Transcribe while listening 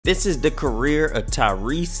This is the career of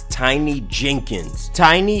Rease Tiny Jenkins.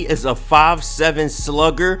 Tiny is a 5'7"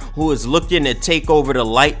 slugger who is looking to take over the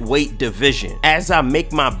lightweight division. As I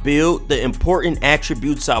make my build, the important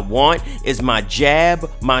attributes I want is my jab,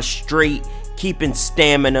 my straight, keeping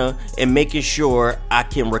stamina, and making sure I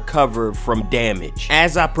can recover from damage.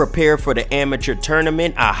 As I prepare for the amateur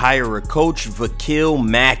tournament, I hire a coach, Vakil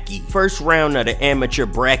Mackey. First round of the amateur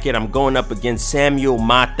bracket, I'm going up against Samuel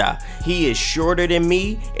Mata. He is shorter than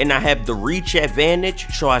me, and I have the reach advantage,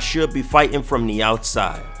 so I should be fighting from the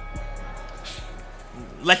outside.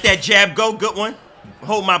 Let that jab go, good one.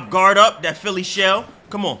 Hold my guard up, that Philly shell.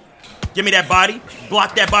 Come on, give me that body,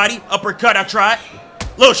 block that body, uppercut, I tried.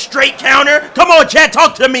 Little straight counter. Come on, Chad,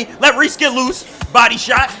 talk to me. Let Rease get loose. Body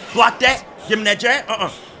shot. Block that. Give him that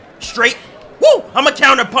jab. Straight. Woo! I'm a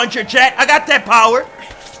counter puncher, Chad. I got that power.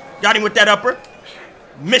 Got him with that upper.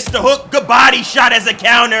 Missed the hook. Good body shot as a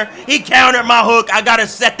counter. He countered my hook. I got to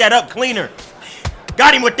set that up cleaner.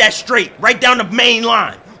 Got him with that straight. Right down the main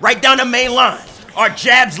line. Right down the main line. Our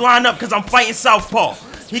jabs line up because I'm fighting southpaw.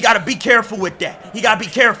 He got to be careful with that. He got to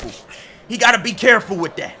be careful. He got to be careful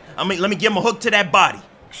with that. Let me give him a hook to that body.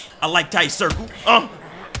 I like tight circle.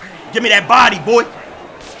 Give me that body, boy.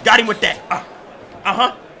 Got him with that.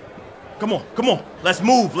 Come on, come on. Let's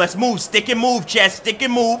move, let's move. Stick and move, Chad. Stick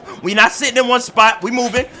and move. We not sitting in one spot. We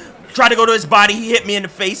moving. Try to go to his body. He hit me in the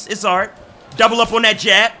face. It's hard. Double up on that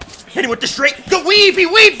jab. Hit him with the straight. Good weave. He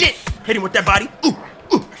weaved it. Hit him with that body. Ooh.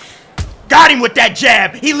 Got him with that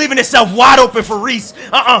jab. He leaving himself wide open for Rease.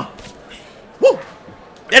 Woo.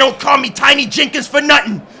 They don't call me Tiny Jenkins for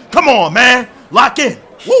nothing. Come on, man. Lock in.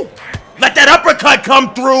 Woo. Let that uppercut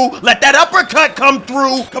come through. Let that uppercut come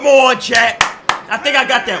through. Come on, chat. I think I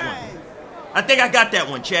got that one. I think I got that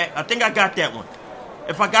one, chat. I think I got that one.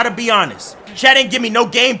 If I gotta be honest. Chat didn't give me no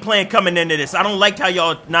game plan coming into this. I don't like how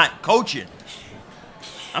y'all not coaching.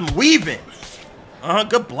 I'm weaving.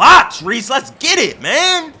 Good blocks, Rease. Let's get it,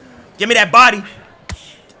 man. Give me that body.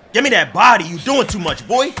 Give me that body. You doing too much,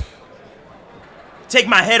 boy. Take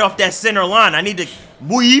my head off that center line. I need to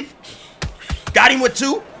weave. Got him with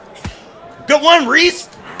two. Good one, Rease.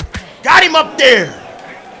 Got him up there.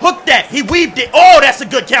 Hook that. He weaved it. Oh, that's a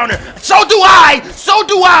good counter. So do I. So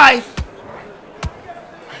do I.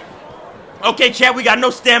 Okay, Chad, we got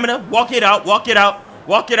no stamina. Walk it out. Walk it out.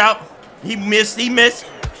 Walk it out. He missed. He missed.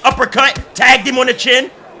 Uppercut. Tagged him on the chin.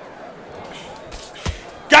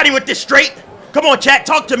 Got him with this straight. Come on, Chad.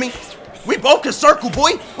 Talk to me. We both can circle,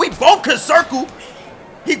 boy. We both can circle.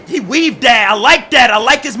 He weaved that. I like that. I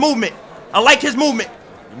like his movement. I like his movement.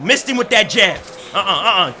 Missed him with that jab.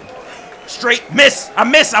 Straight. Miss. I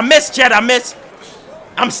miss, Chad. I miss.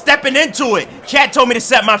 I'm stepping into it. Chad told me to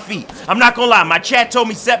set my feet. I'm not going to lie. My Chad told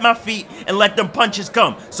me set my feet and let them punches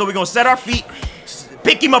come. So we're going to set our feet.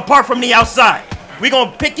 Pick him apart from the outside. We're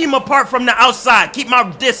going to pick him apart from the outside. Keep my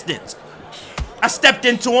distance. I stepped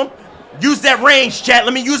into him. Use that range, Chad.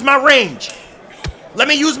 Let me use my range. Let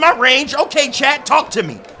me use my range. Okay, Chad, talk to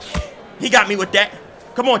me. He got me with that.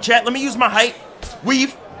 Come on, Chad. Let me use my height.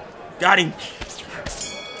 Weave. Got him.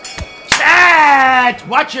 Chad!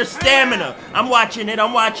 Watch your stamina. I'm watching it.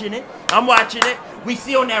 I'm watching it. I'm watching it. We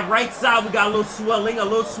see on that right side, we got a little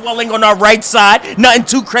swelling on our right side. Nothing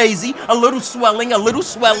too crazy. A little swelling, a little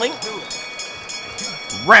swelling.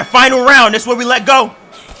 Final round. That's where we let go.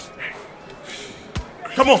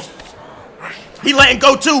 Come on. He letting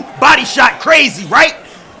go too. Body shot. Crazy, right?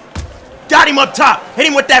 Got him up top. Hit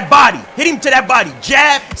him with that body. Hit him to that body.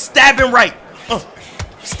 Jab. Stabbing right.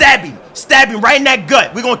 Stab him. Stab him right in that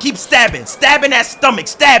gut. We're going to keep stabbing. Stabbing that stomach.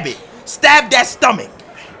 Stab it. Stab that stomach.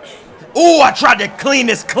 Ooh, I tried to clean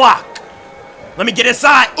this clock. Let me get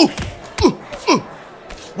inside. Ooh.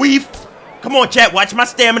 Weave. Come on, chat. Watch my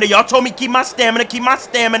stamina. Y'all told me keep my stamina. Keep my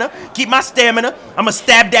stamina. Keep my stamina. I'm going to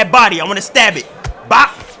stab that body. I want to stab it.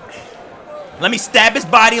 Bop. Let me stab his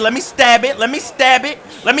body. Let me stab it. Let me stab it.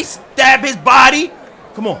 Let me stab his body.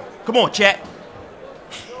 Come on. Come on, chat.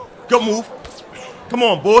 Good move. Come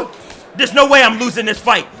on, boy. There's no way I'm losing this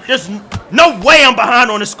fight. There's no way I'm behind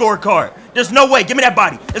on the scorecard. There's no way. Give me that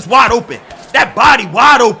body. It's wide open. That body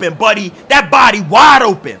wide open, buddy. That body wide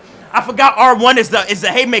open. I forgot R1 is the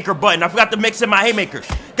haymaker button. I forgot to mix in my haymakers.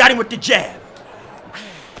 Got him with the jab.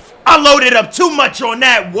 I loaded up too much on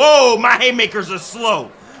that. Whoa, my haymakers are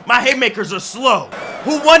slow. My haymakers are slow.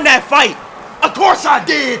 Who won that fight? Of course I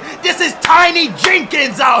did. This is Tiny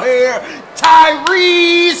Jenkins out here.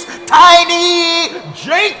 Rease Tiny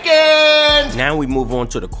Jenkins. Now we move on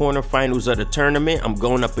to the quarterfinals of the tournament. I'm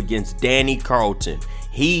going up against Danny Carlton.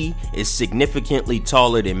 He is significantly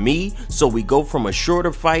taller than me, so we go from a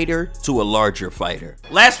shorter fighter to a larger fighter.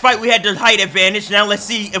 Last fight we had the height advantage. Now let's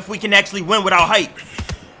see if we can actually win without height.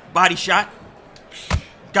 Body shot.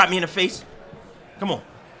 Got me in the face. Come on.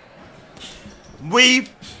 Weave.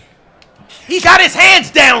 He got his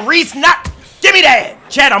hands down, Rease. Not. Give me that.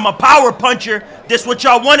 Chat, I'm a power puncher. This what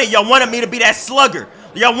y'all wanted. Y'all wanted me to be that slugger.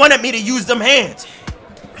 Y'all wanted me to use them hands.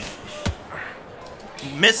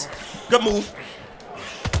 Miss. Good move.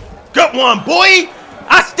 Good one, boy.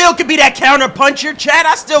 I still could be that counter puncher, Chad.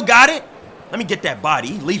 I still got it. Let me get that body.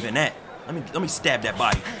 He leaving that. Let me stab that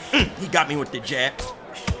body. He got me with the jab.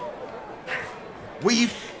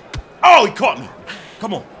 Weave. Oh, he caught me.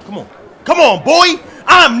 Come on, come on. Come on, boy.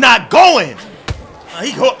 I'm not going.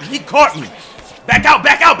 He caught me. Back out,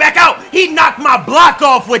 back out, back out. He knocked my block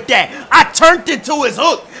off with that. I turned into his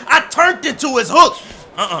hook.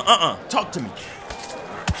 Talk to me.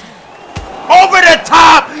 Over the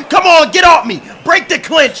top. Come on, get off me. Break the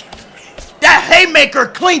clinch. That haymaker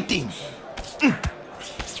cleaned him.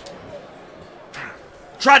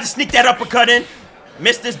 Tried to sneak that uppercut in.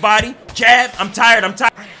 Missed his body. Jab. I'm tired.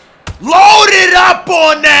 Loaded up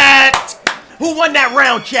on that. Who won that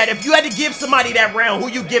round, Chad? If you had to give somebody that round, who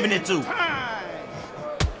you giving it to?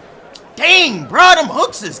 Dang, bro. Them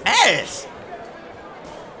hooks is ass.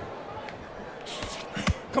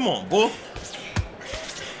 Come on, bull.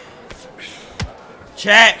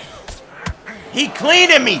 Chat. He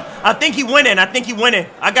cleaning me. I think he winning.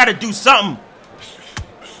 I gotta do something.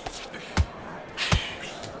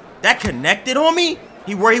 That connected on me?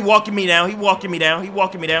 He walking me down.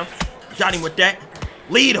 Got him with that.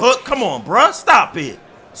 Lead hook. Come on, bruh. Stop it.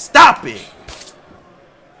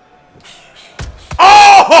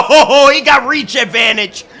 Oh, he got reach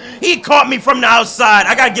advantage. He caught me from the outside.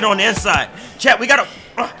 I gotta get on the inside. Chat, we gotta...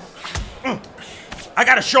 I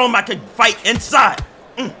gotta show him I can fight inside.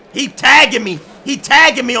 He tagging me.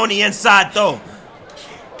 On the inside, though.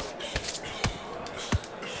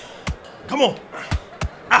 Come on.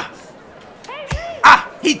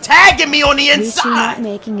 He tagging me on the inside. Not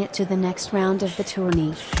making it to the next round of the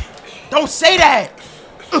tourney. Don't say that.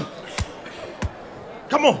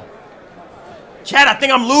 Come on. Chad, I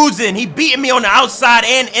think I'm losing. He beating me on the outside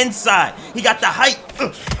and inside. He got the height.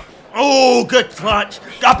 Oh, good clutch.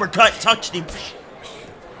 Uppercut touched him.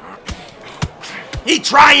 He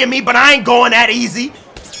trying me, but I ain't going that easy.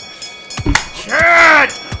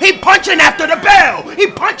 Chad, he punching after the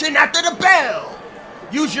bell.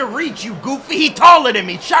 Use your reach, you goofy. He taller than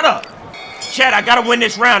me. Shut up. Chad, I gotta win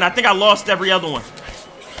this round. I think I lost every other one.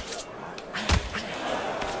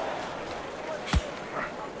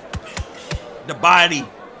 The body.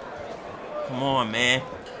 Come on,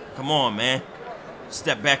 man.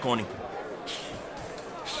 Step back on him.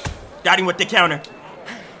 Got him with the counter.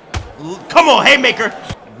 Come on, haymaker.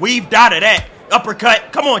 Weaved out of that.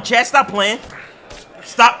 Uppercut. Come on, Chad. Stop playing.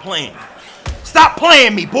 Stop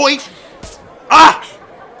playing me, boy.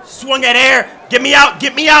 Swung at air. Get me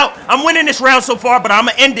out. I'm winning this round so far, but I'm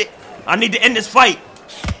going to end it. I need to end this fight.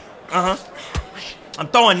 I'm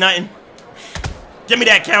throwing nothing. Give me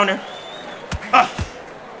that counter.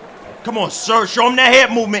 Come on, sir. Show him that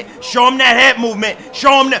head movement.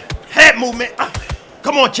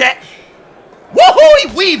 Come on, chat. Woohoo! He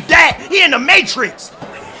weaved that. He in the Matrix.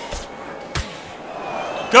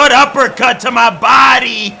 Good uppercut to my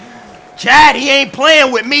body. Chad, he ain't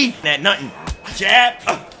playing with me. That nothing. Jab.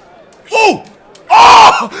 Ooh!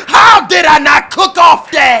 Oh! How did I not cook off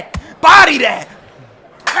that? Body that.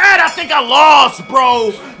 Chad, I think I lost,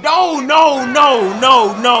 bro. No.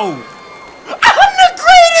 I'm the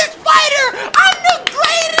greatest fighter. I'm the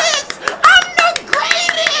greatest.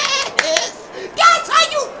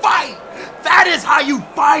 That's how you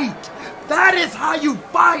fight. That is how you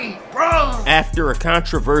fight, bro. After a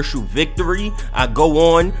controversial victory, I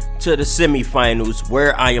go on to the semifinals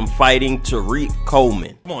where I am fighting Tariq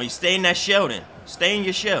Coleman. Come on, you stay in that shell then. Stay in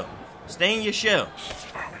your shell.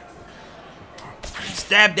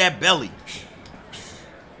 Stab that belly.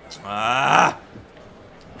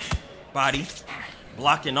 Body.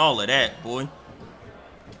 Blocking all of that, boy.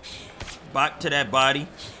 Back to that body.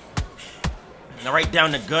 Now right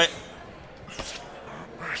down the gut.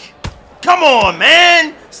 Come on,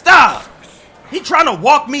 man. Stop. He trying to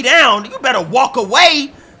walk me down. You better walk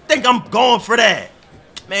away. Think I'm going for that.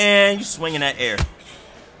 Man, you swinging that air.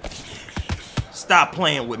 Stop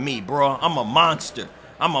playing with me, bro. I'm a monster.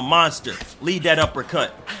 Lead that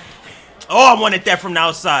uppercut. Oh, I wanted that from the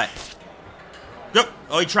outside. Yep.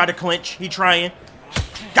 Oh, he tried to clinch. He trying.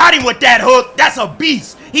 Got him with that hook. That's a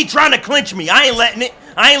beast. He trying to clinch me. I ain't letting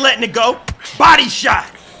it go. Body shot.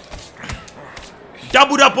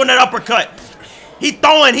 Doubled up on that uppercut. He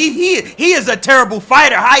throwing. He is a terrible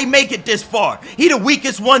fighter. How he make it this far? He the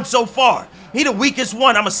weakest one so far.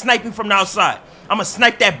 I'm a sniping from the outside. I'ma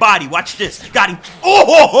snipe that body. Watch this. Got him.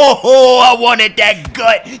 Oh, I wanted that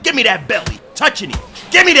gut. Give me that belly. Touching it.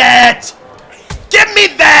 Give me that. Give me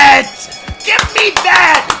that. Give me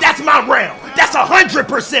that. That's my round. That's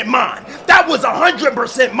 100% mine. That was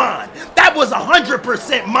 100% mine. That was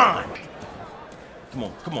 100% mine. Come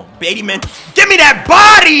on, baity man. Give me that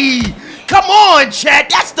body. Come on, chat.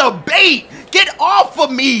 That's the bait. Get off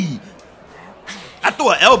of me. I threw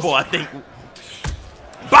an elbow, I think.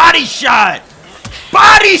 Body shot.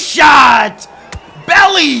 Body shot.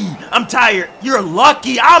 Belly. I'm tired. You're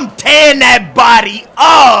lucky. I'm tearing that body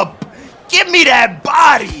up. Give me that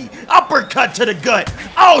body. Uppercut to the gut.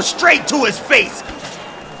 Oh, straight to his face.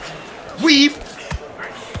 Weave.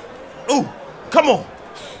 Ooh, come on.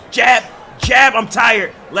 Jab. Jab. I'm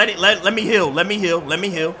tired. Let me heal. Let me heal. Let me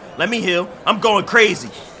heal. Let me heal. I'm going crazy.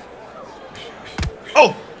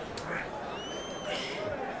 Oh.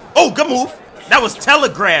 Oh, good move. That was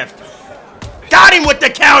telegraphed. Got him with the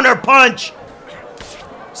counter punch.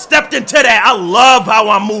 Stepped into that. I love how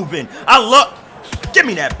I'm moving. Give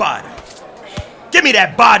me that body. Give me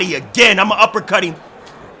that body again. I'm gonna uppercut him.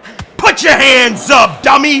 Put your hands up,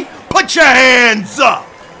 dummy. Put your hands up.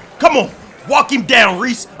 Come on. Walk him down,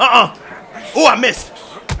 Rease. Oh, I missed.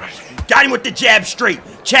 Got him with the jab straight.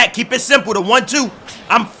 Chat, keep it simple. The 1-2.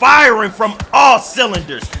 I'm firing from all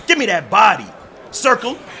cylinders. Give me that body.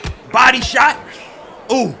 Circle. Body shot.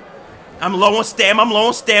 Ooh. I'm low on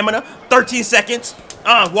stamina. 13 seconds.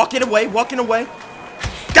 Walking away.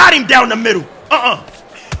 Got him down the middle.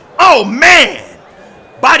 Oh, man.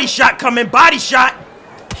 Body shot coming. Body shot.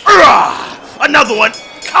 Another one.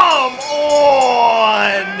 Come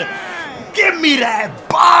on. Give me that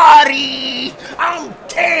body. I'm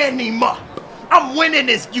tearing him up. I'm winning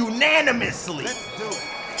this unanimously. Let's do it.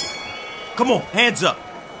 Come on. Hands up.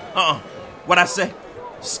 What'd I say?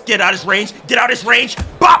 Just get out of his range. Get out of his range.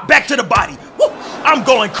 Bop back to the body. Woo. I'm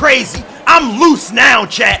going crazy. I'm loose now,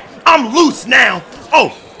 chat. I'm loose now.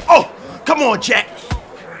 Oh. Come on, chat.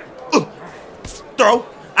 Throw.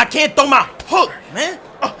 I can't throw my hook, man.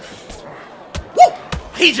 Woo.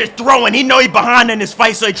 He's just throwing. He know he behind in this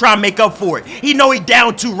fight, so he try to make up for it. He know he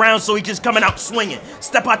down 2 rounds, so he just coming out swinging.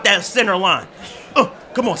 Step out that center line.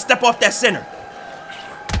 Come on, step off that center.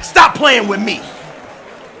 Stop playing with me.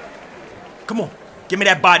 Come on. Give me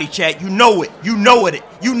that body, chat. You know it. You know it.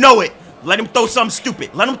 You know it. Let him throw something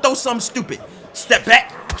stupid. Let him throw something stupid. Step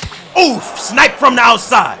back. Oof. Snipe from the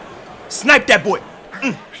outside. Snipe that boy.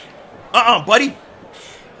 Buddy.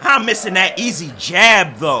 I'm missing that easy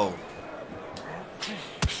jab, though.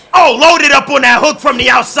 Oh, loaded up on that hook from the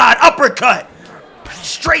outside. Uppercut.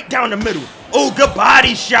 Straight down the middle. Oh, good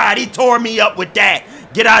body shot. He tore me up with that.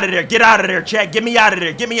 Get out of there. Get out of there, chat. Get me out of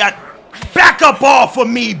there. Get me out. Back up off of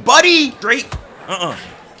me, buddy. Straight.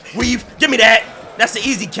 Weave. Give me that. That's an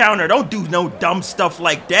easy counter. Don't do no dumb stuff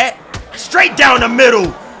like that. Straight down the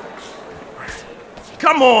middle.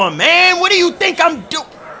 Come on, man. What do you think I'm doing?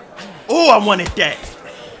 Oh, I wanted that.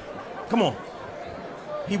 Come on.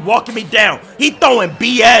 He walking me down. He throwing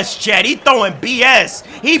BS, chat. He throwing BS.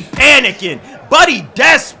 He panicking. Buddy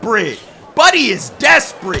desperate. Buddy is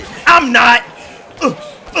desperate. I'm not.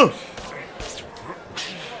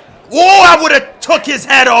 Oh, I would have took his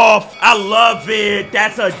head off. I love it.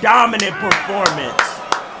 That's a dominant performance.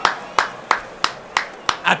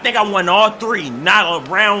 I think I won all 3. Not a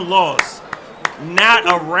round loss.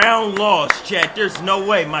 Not a round loss, chat. There's no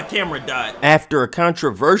way. My camera died. After a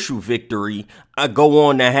controversial victory, I go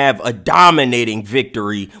on to have a dominating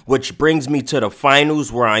victory, which brings me to the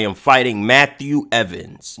finals where I am fighting Matthew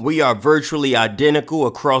Evans. We are virtually identical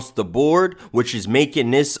across the board, which is making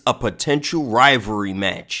this a potential rivalry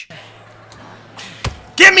match.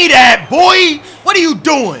 Give me that, boy! What are you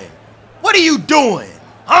doing? What are you doing?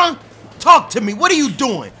 Huh? Talk to me. What are you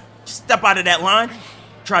doing? Step out of that line.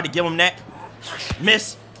 Try to give him that.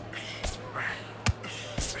 Miss.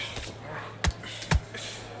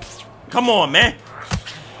 Come on, man.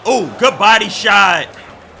 Oh, good body shot.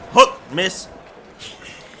 Hook, miss.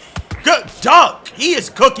 Good duck. He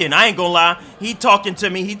is cooking. I ain't gonna lie. He talking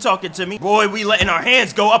to me. He talking to me. Boy, we letting our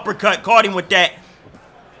hands go. Uppercut. Caught him with that.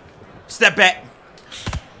 Step back.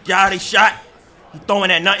 Got his shot. He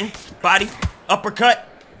throwing at nothing. Body. Uppercut.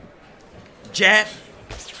 Jab.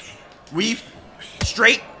 Weave.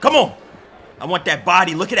 Straight. Come on. I want that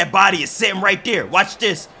body. Look at that body. It's sitting right there. Watch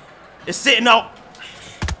this. It's sitting out.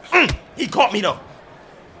 He caught me, though.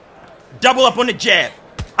 Double up on the jab.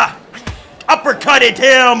 Uppercutted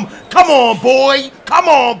him. Come on, boy. Come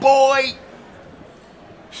on, boy.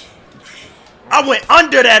 I went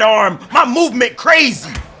under that arm. My movement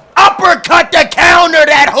crazy. Uppercut the counter.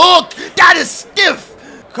 That hook. That is stiff.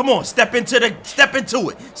 Come on. Step into it. Step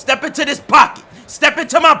into this pocket. Step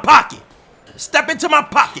into my pocket. Step into my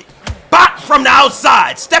pocket. Bop from the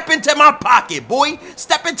outside. Step into my pocket, boy.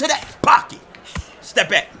 Step into that pocket. Step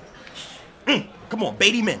back. Come on,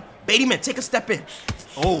 bait him in. Bait him in. Take a step in.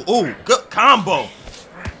 Oh, good combo.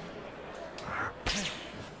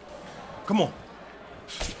 Come on.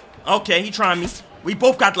 Okay, he trying me. We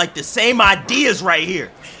both got like the same ideas right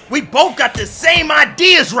here. We both got the same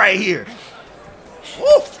ideas right here.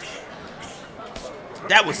 Woo.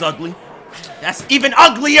 That was ugly. That's even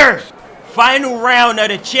uglier. Final round of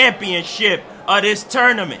the championship of this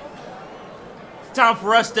tournament. It's time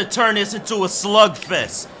for us to turn this into a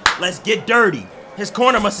slugfest. Let's get dirty. His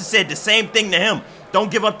corner must have said the same thing to him.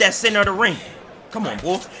 Don't give up that center of the ring. Come on,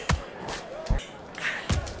 boy.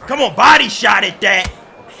 Come on, body shot at that.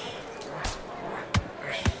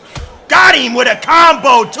 Got him with a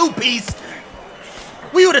combo, two-piece.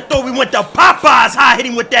 We would have thought we went to Popeyes high,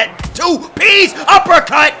 hitting with that two-piece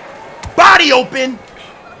uppercut. Body open.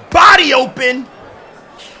 Body open.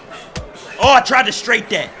 Oh, I tried to straight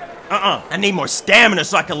that. I need more stamina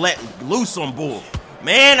so I can let loose on bull.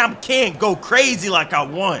 Man, I can't go crazy like I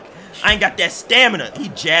want. I ain't got that stamina. He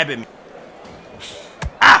jabbing me.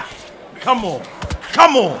 Ah! Come on.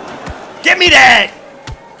 Come on. Give me that.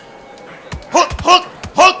 Hook, hook,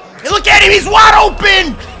 hook. Hey, look at him. He's wide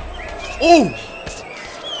open. Ooh.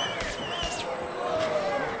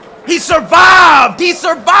 He survived. He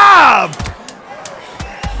survived.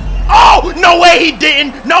 Oh, no way he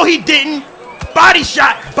didn't. No, he didn't. Body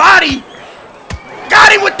shot. Body.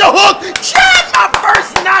 Got him with the hook. Chad, my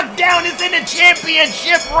first knockdown is in the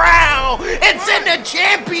championship round. It's in the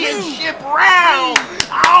championship round.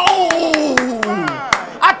 Oh.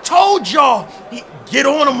 I told y'all. Get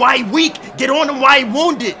on him while he weak. Get on him while he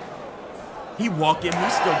wounded. He walking.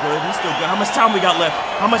 He's still good. He's still good. How much time we got left?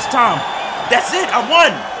 How much time? That's it. I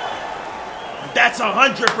won. That's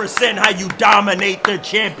 100% how you dominate the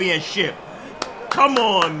championship. Come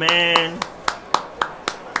on, man.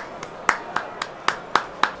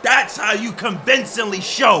 That's how you convincingly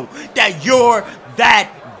show that you're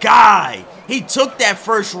that guy. He took that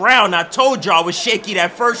first round. I told y'all I was shaky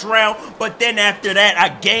that first round, but then after that,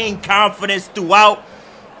 I gained confidence throughout.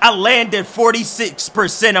 I landed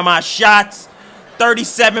 46% of my shots.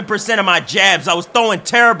 37% of my jabs. I was throwing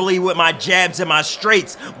terribly with my jabs and my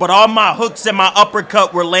straights, but all my hooks and my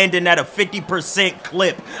uppercut were landing at a 50%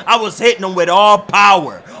 clip. I was hitting them with all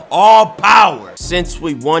power. All power. Since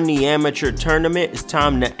we won the amateur tournament, it's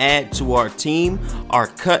time to add to our team. Our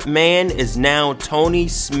cut man is now Tony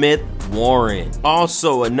Smith Warren.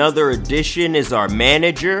 Also, another addition is our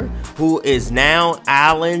manager, who is now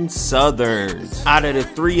Alan Southerns. Out of the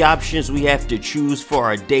 3 options we have to choose for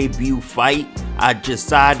our debut fight, I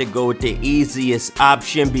decided to go with the easiest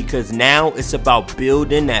option because now it's about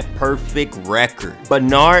building that perfect record.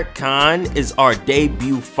 Bernard Khan is our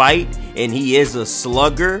debut fight, and he is a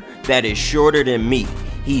slugger that is shorter than me.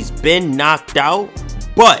 He's been knocked out,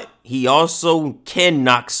 but he also can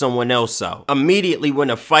knock someone else out. Immediately when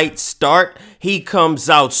the fight starts, he comes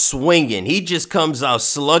out swinging. He just comes out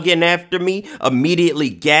slugging after me, immediately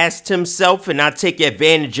gassed himself, and I take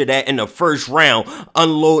advantage of that in the first round,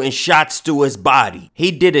 unloading shots to his body. He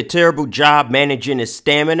did a terrible job managing his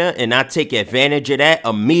stamina, and I take advantage of that,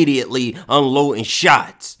 immediately unloading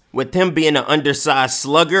shots. With him being an undersized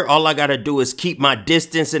slugger, all I gotta do is keep my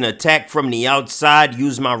distance and attack from the outside,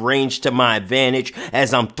 use my range to my advantage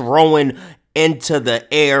as I'm throwing into the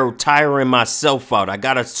air, tiring myself out. I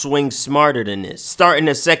gotta swing smarter than this. Starting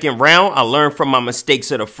the second round, I learned from my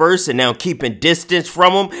mistakes of the first and now keeping distance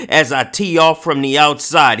from him as I tee off from the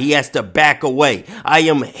outside. He has to back away. I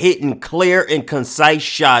am hitting clear and concise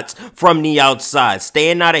shots from the outside,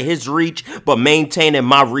 staying out of his reach but maintaining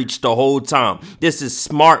my reach the whole time. This is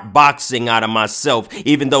smart boxing out of myself,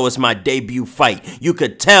 even though it's my debut fight. You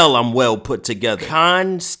could tell I'm well put together.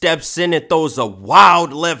 Khan steps in and throws a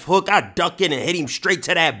wild left hook. I duck and hit him straight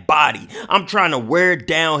to that body. I'm trying to wear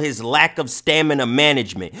down his lack of stamina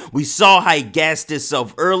management. We saw how he gassed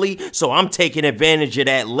himself early, so I'm taking advantage of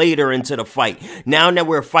that later into the fight. Now that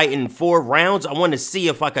we're fighting 4 rounds, I want to see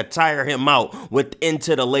if I could tire him out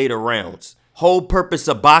into the later rounds. Whole purpose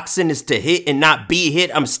of boxing is to hit and not be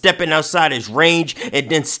hit. I'm stepping outside his range and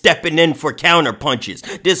then stepping in for counter punches.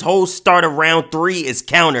 This whole start of round 3 is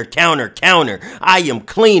counter, counter, counter. I am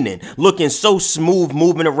cleaning, looking so smooth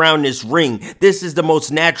moving around this ring. This is the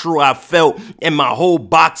most natural I've felt in my whole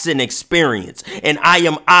boxing experience. And I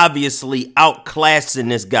am obviously outclassing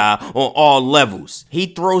this guy on all levels. He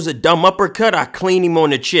throws a dumb uppercut, I clean him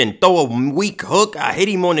on the chin. Throw a weak hook, I hit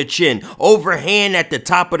him on the chin. Overhand at the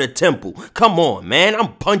top of the temple. Come on, man,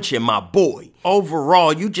 I'm punching my boy.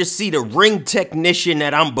 Overall, you just see the ring technician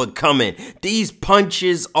that I'm becoming. These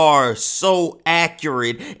punches are so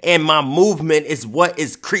accurate, and my movement is what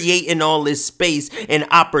is creating all this space and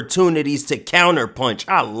opportunities to counterpunch.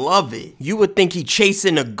 I love it. You would think he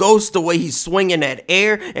chasing a ghost the way he's swinging that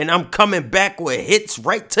air, and I'm coming back with hits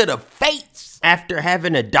right to the face. After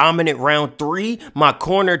having a dominant round 3, my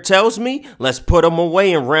corner tells me, let's put him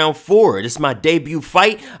away in round 4. This is my debut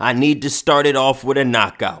fight. I need to start it off with a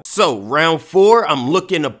knockout. So round 4, I'm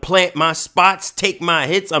looking to plant my spots, take my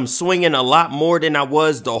hits. I'm swinging a lot more than I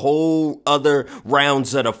was the whole other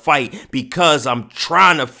rounds of the fight because I'm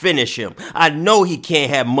trying to finish him. I know he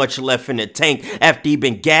can't have much left in the tank after he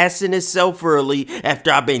been gassing himself early,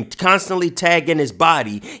 after I've been constantly tagging his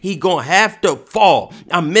body. He gonna have to fall.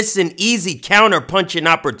 I'm missing easy counter punching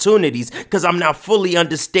opportunities because I'm not fully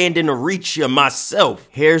understanding the reach of myself.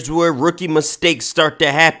 Here's where rookie mistakes start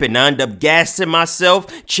to happen. I end up gassing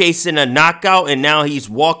myself, chasing a knockout, and now he's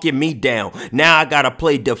walking me down. Now I gotta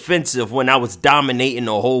play defensive when I was dominating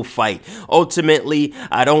the whole fight. Ultimately,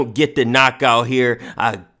 I don't get the knockout here.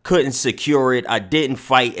 I couldn't secure it. I didn't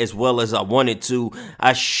fight as well as I wanted to.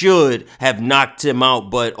 I should have knocked him out,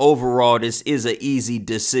 but overall, this is an easy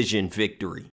decision victory.